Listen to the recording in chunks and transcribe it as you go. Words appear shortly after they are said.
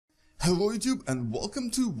Hello YouTube and welcome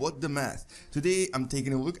to What the Math. Today I'm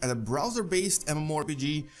taking a look at a browser-based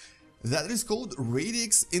MMORPG that is called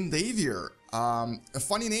Radix Endeavor. A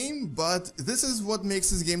funny name, but this is what makes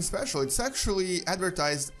this game special. It's actually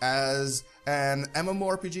advertised as an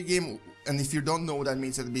MMORPG game, and if you don't know what that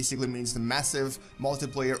means, it basically means the massive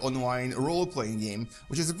multiplayer online role-playing game,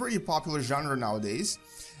 which is a pretty popular genre nowadays.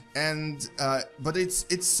 And but it's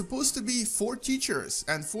supposed to be for teachers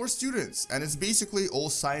and for students, and it's basically all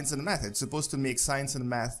science and math. It's supposed to make science and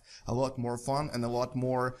math a lot more fun and a lot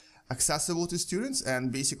more accessible to students.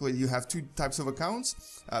 And basically you have two types of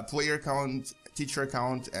accounts, player account, teacher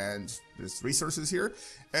account, and there's resources here.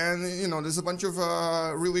 And you know, there's a bunch of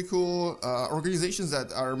really cool organizations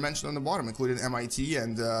that are mentioned on the bottom, including MIT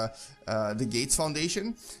and the Gates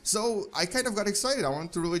Foundation. So I kind of got excited. I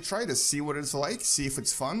wanted to really try this, see what it's like, see if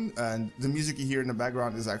it's fun. And the music you hear in the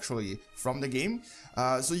background is actually from the game.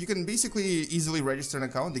 So you can basically easily register an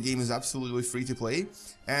account. The game is absolutely free to play.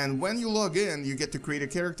 And when you log in, you get to create a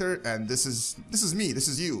character, and this is me, this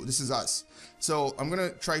is you, this is us. So I'm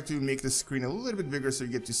gonna try to make the screen a little bit bigger so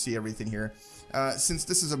you get to see everything here. Since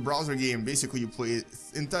this is a browser game, basically you play it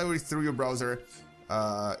entirely through your browser.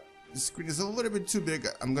 The screen is a little bit too big.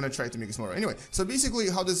 I'm gonna try to make it smaller. Anyway, so basically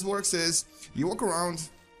how this works is you walk around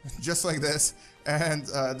just like this, and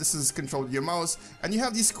this is controlled with your mouse, and you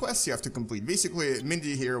have these quests you have to complete. Basically,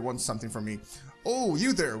 Mindy here wants something from me. Oh,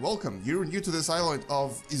 you there, welcome. You're new to this island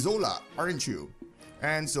of Isola, aren't you?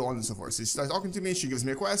 And so on and so forth. So she starts talking to me, she gives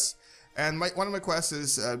me a quest, and one of my quests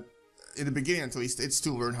is, in the beginning at least, it's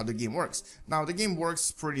to learn how the game works. Now, the game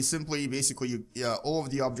works pretty simply. Basically, all of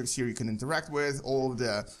the objects here you can interact with, all of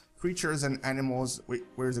the creatures and animals. Wait,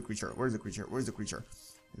 where's the creature? Where's the creature? Where's the creature?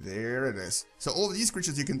 There it is. So all of these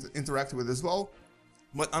creatures you can interact with as well.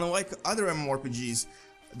 But unlike other MMORPGs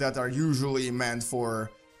that are usually meant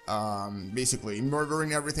for basically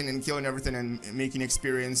murdering everything and killing everything and making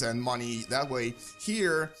experience and money that way,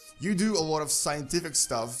 here you do a lot of scientific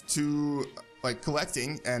stuff to like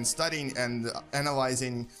collecting and studying and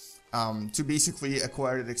analyzing to basically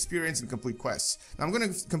acquire that experience and complete quests. Now I'm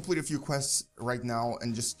going to complete a few quests right now,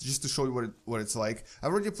 and just to show you what it's like.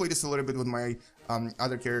 I've already played this a little bit with my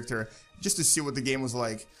other character just to see what the game was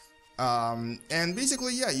like. And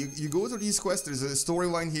basically, yeah, you go through these quests. There's a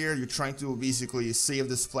storyline here. You're trying to basically save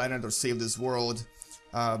this planet or save this world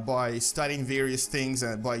by studying various things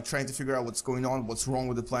and by trying to figure out what's going on, what's wrong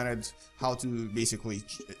with the planet, how to basically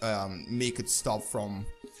make it stop from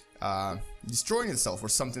destroying itself or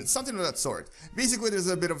something of that sort. Basically, there's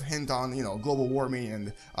a bit of hint on, you know, global warming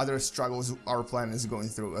and other struggles our planet is going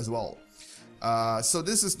through as well. So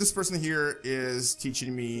this person here is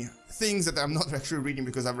teaching me things that I'm not actually reading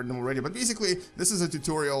because I've read them already, but basically this is a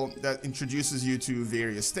tutorial that introduces you to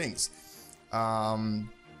various things.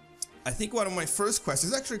 I think one of my first quests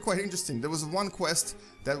is actually quite interesting. There was one quest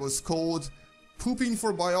that was called Pooping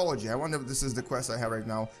for Biology. I wonder if this is the quest I have right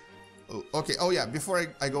now. Okay, oh yeah, before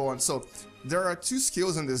I go on, so there are two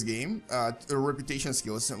skills in this game, reputation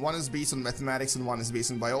skills. One is based on mathematics and one is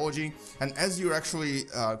based on biology. And as you actually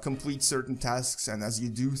complete certain tasks and as you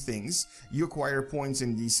do things, you acquire points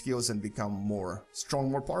in these skills and become more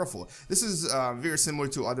strong, more powerful. This is very similar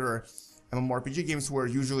to other MMORPG games where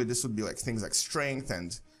usually this would be like things like strength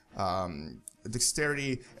and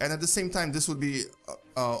dexterity, and at the same time this would be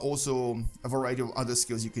also a variety of other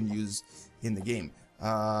skills you can use in the game.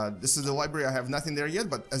 This is the library. I have nothing there yet,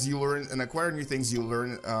 but as you learn and acquire new things, you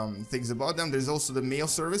learn things about them. There's also the mail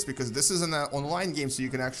service, because this is an online game, so you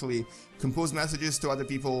can actually compose messages to other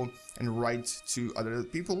people and write to other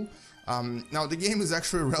people. Now, the game is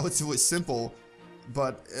actually relatively simple,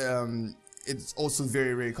 but it's also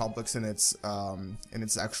very, very complex in its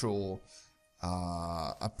actual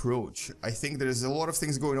approach. I think there's a lot of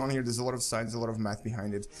things going on here. There's a lot of science, a lot of math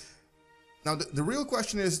behind it. Now, the real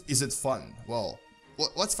question is it fun? Well,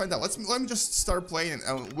 let's find out. Let me just start playing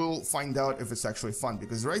and we'll find out if it's actually fun,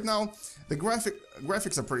 because right now the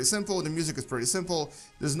graphics are pretty simple, the music is pretty simple,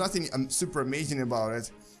 there's nothing super amazing about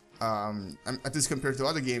it, at least compared to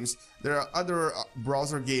other games. There are other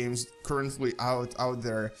browser games currently out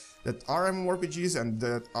there that are MMORPGs and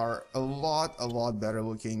that are a lot better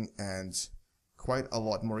looking and quite a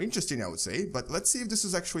lot more interesting, I would say. But let's see if this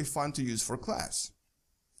is actually fun to use for class.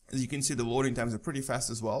 As you can see, the loading times are pretty fast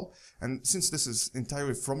as well, and since this is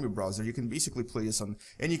entirely from your browser, you can basically play this on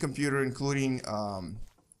any computer, including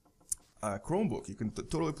a Chromebook. You can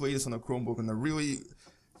totally play this on a Chromebook on a really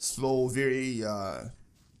slow, very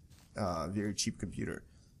cheap computer.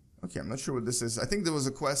 Okay, I'm not sure what this is. I think there was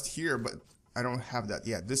a quest here, but I don't have that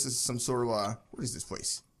yet. This is some sort of what is this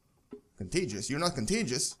place? Contagious. You're not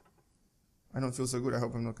contagious. I don't feel so good. I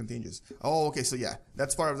hope I'm not contagious. Oh, okay, so yeah,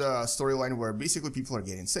 that's part of the storyline where basically people are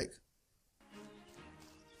getting sick.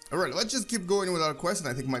 Alright, let's just keep going with our quest, and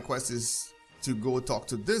I think my quest is to go talk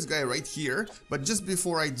to this guy right here. But just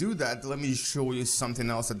before I do that, let me show you something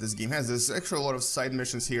else that this game has. There's actually a lot of side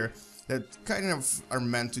missions here that kind of are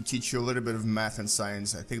meant to teach you a little bit of math and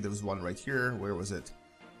science. I think there was one right here. Where was it?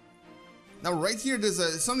 Now right here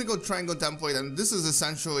there's something called triangle template, and this is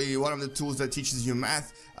essentially one of the tools that teaches you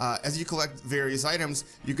math. As you collect various items,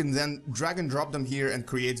 you can then drag and drop them here and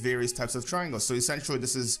create various types of triangles. So essentially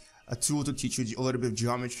this is a tool to teach you a little bit of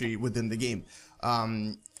geometry within the game.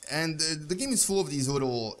 And the game is full of these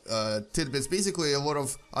little tidbits, basically a lot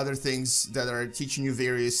of other things that are teaching you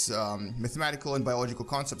various mathematical and biological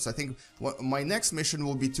concepts. I think my next mission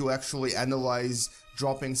will be to actually analyze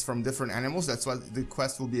droppings from different animals. That's what the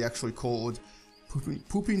quest will be actually called,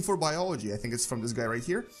 Pooping for Biology. I think it's from this guy right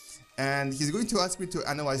here. And he's going to ask me to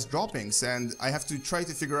analyze droppings, and I have to try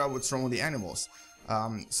to figure out what's wrong with the animals.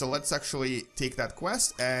 So let's actually take that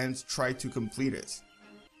quest and try to complete it.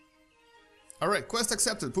 Alright, quest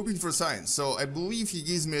accepted, Pooping for Science. So I believe he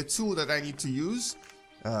gives me a tool that I need to use.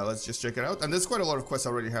 Let's just check it out. And there's quite a lot of quests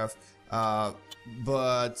I already have.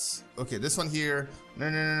 But, okay, this one here.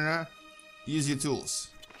 No. Use your tools.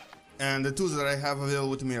 And the tools that I have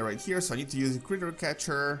available to me are right here. So I need to use a critter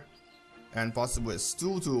catcher and possibly a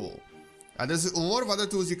stool tool. There's a lot of other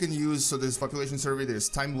tools you can use. So there's population survey, there's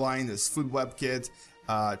timeline, there's food web kit,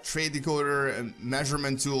 trade decoder, and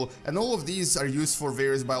measurement tool, and all of these are used for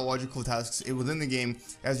various biological tasks within the game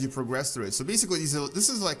as you progress through it. So basically this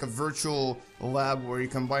is like a virtual lab where you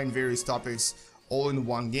combine various topics all in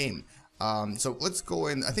one game. So let's go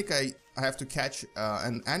in. I think I have to catch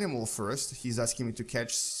an animal first. He's asking me to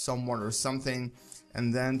catch someone or something,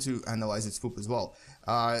 and then to analyze its poop as well.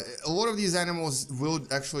 A lot of these animals will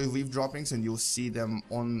actually leave droppings, and you'll see them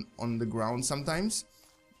on the ground sometimes.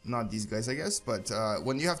 Not these guys, I guess, but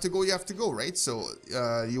when you have to go, right? So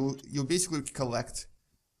you'll basically collect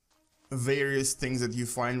various things that you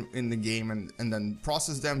find in the game, and then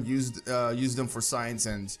process them, use them for science,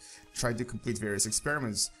 and try to complete various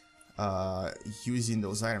experiments using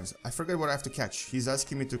those items. I forget what I have to catch. He's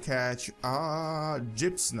asking me to catch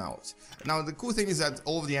gyp snout. Now the cool thing is that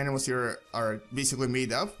all of the animals here are basically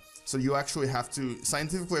made up, so you actually have to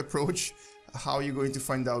scientifically approach how you're going to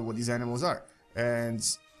find out what these animals are. And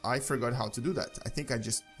I forgot how to do that. I think I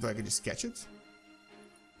can just catch it?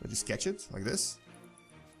 I just catch it like this?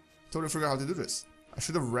 Totally forgot how to do this. I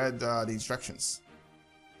should have read the instructions.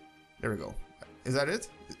 There we go. Is that it?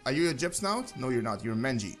 Are you a gyp snout? No, you're not. You're a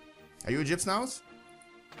Menji. Are you a gyp snout?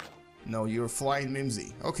 No, you're flying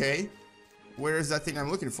mimsy. Okay. Where is that thing I'm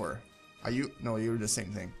looking for? Are you? No, you're the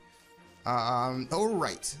same thing.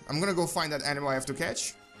 Alright. I'm gonna go find that animal I have to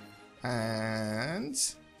catch. And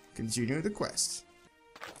continue the quest.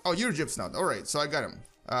 Oh, you're a gyp snout. Alright, so I got him.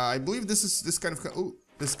 I believe this kind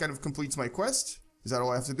of completes my quest. Is that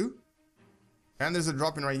all I have to do? And there's a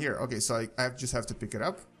drop-in right here. Okay, so I just have to pick it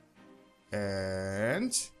up.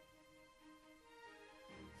 And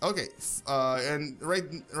okay, and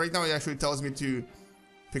right now it actually tells me to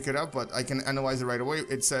pick it up, but I can analyze it right away.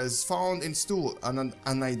 It says found in stool,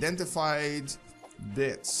 unidentified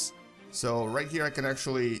bits. So right here I can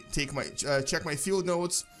actually take my check my field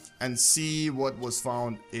notes and see what was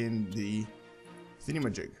found in the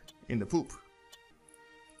thingamajig, in the poop.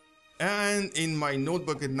 And in my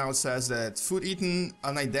notebook it now says that food eaten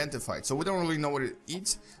unidentified. So we don't really know what it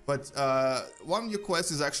eats, but one of your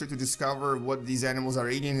quests is actually to discover what these animals are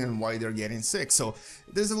eating and why they're getting sick. So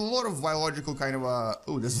there's a lot of biological kind of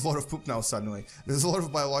oh, there's a lot of poop now suddenly. There's a lot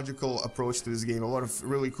of biological approach to this game, a lot of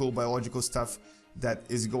really cool biological stuff that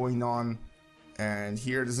is going on. And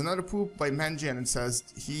here there's another poop by Menji, and it says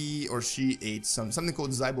he or she ate something called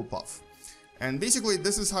Zybopuff. And basically,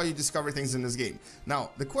 this is how you discover things in this game.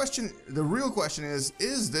 Now, the real question is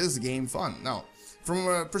this game fun? Now, from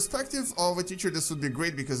a perspective of a teacher, this would be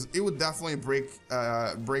great because it would definitely break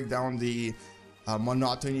down the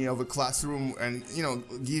monotony of a classroom and, you know,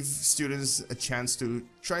 give students a chance to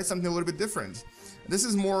try something a little bit different. This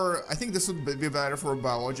is more, I think this would be better for a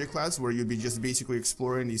biology class where you'd be just basically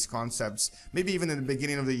exploring these concepts, maybe even in the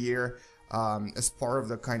beginning of the year, as part of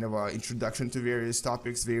the kind of introduction to various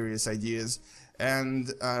topics, various ideas,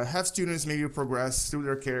 and have students maybe progress through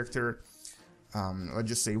their character. Let's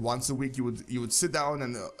just say once a week you would sit down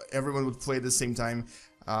and everyone would play at the same time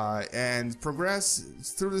and progress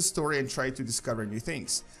through the story and try to discover new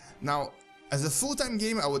things. Now, as a full-time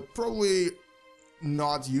game, I would probably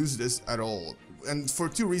not use this at all, and for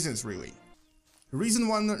two reasons really.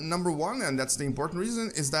 Number one, and that's the important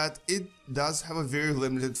reason, is that it does have a very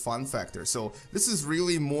limited fun factor. So this is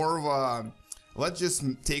really more of let's just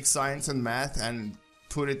take science and math and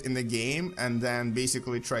put it in the game and then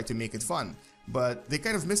basically try to make it fun. But they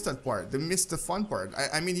kind of missed that part. They missed the fun part.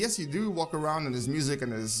 I mean, yes, you do walk around and there's music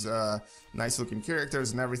and there's nice looking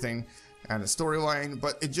characters and everything and a storyline,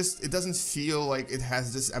 but it doesn't feel like it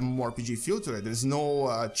has this MMORPG feel to it. There's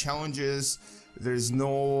no challenges. There's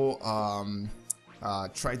no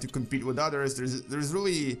trying to compete with others. There's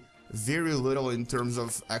really very little in terms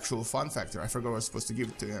of actual fun factor. I forgot what I was supposed to give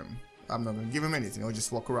it to him. I'm not gonna give him anything. I'll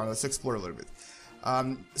just walk around. Let's explore a little bit.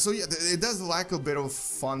 So yeah, it does lack a bit of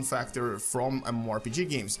fun factor from MMORPG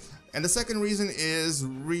games. And the second reason is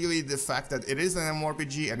really the fact that it is an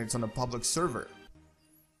MMORPG and it's on a public server.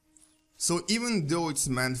 So even though it's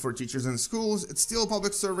meant for teachers and schools, it's still a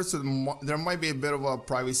public server, so there might be a bit of a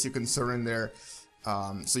privacy concern in there.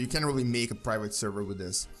 So you can't really make a private server with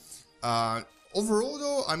this. Overall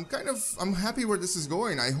though, I'm happy where this is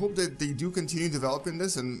going. I hope that they do continue developing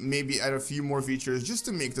this and maybe add a few more features just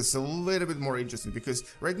to make this a little bit more interesting, because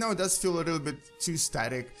right now it does feel a little bit too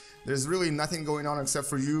static. There's really nothing going on except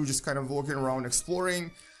for you just kind of walking around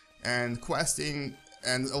exploring and questing,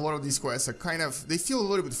 and a lot of these quests are they feel a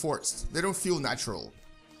little bit forced. They don't feel natural.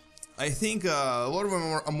 I think a lot of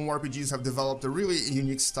MMORPGs have developed a really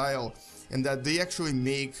unique style in that they actually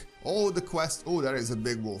make all the quests. Oh, that is a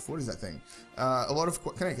big wolf. What is that thing? A lot of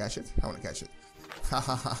can I catch it? I want to catch it.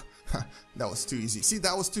 Hahaha. That was too easy. See,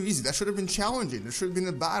 that was too easy. That should have been challenging. There should have been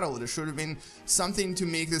a battle. There should have been something to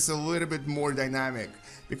make this a little bit more dynamic.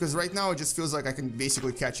 Because right now it just feels like I can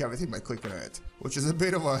basically catch everything by clicking on it, which is a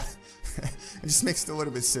bit of a it just makes it a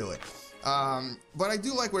little bit silly. But I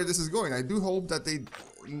do like where this is going. I do hope that they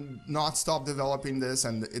not stop developing this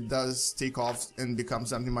and it does take off and become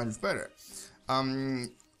something much better.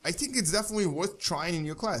 I think it's definitely worth trying in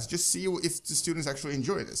your class. Just see if the students actually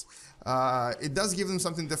enjoy this. It does give them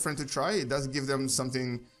something different to try. It does give them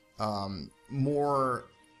something more,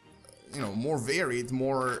 more varied,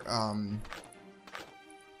 more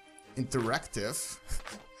interactive.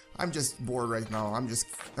 I'm just bored right now. I'm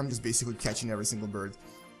just basically catching every single bird.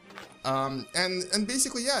 And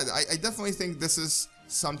basically, yeah, I definitely think this is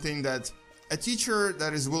something that a teacher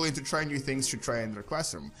that is willing to try new things should try in their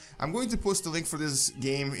classroom. I'm going to post a link for this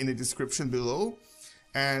game in the description below.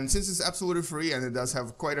 And since it's absolutely free and it does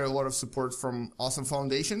have quite a lot of support from awesome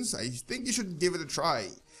foundations, I think you should give it a try.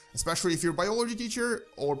 Especially if you're a biology teacher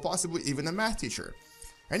or possibly even a math teacher.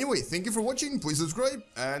 Anyway, thank you for watching, please subscribe,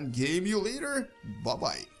 and game you later, bye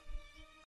bye.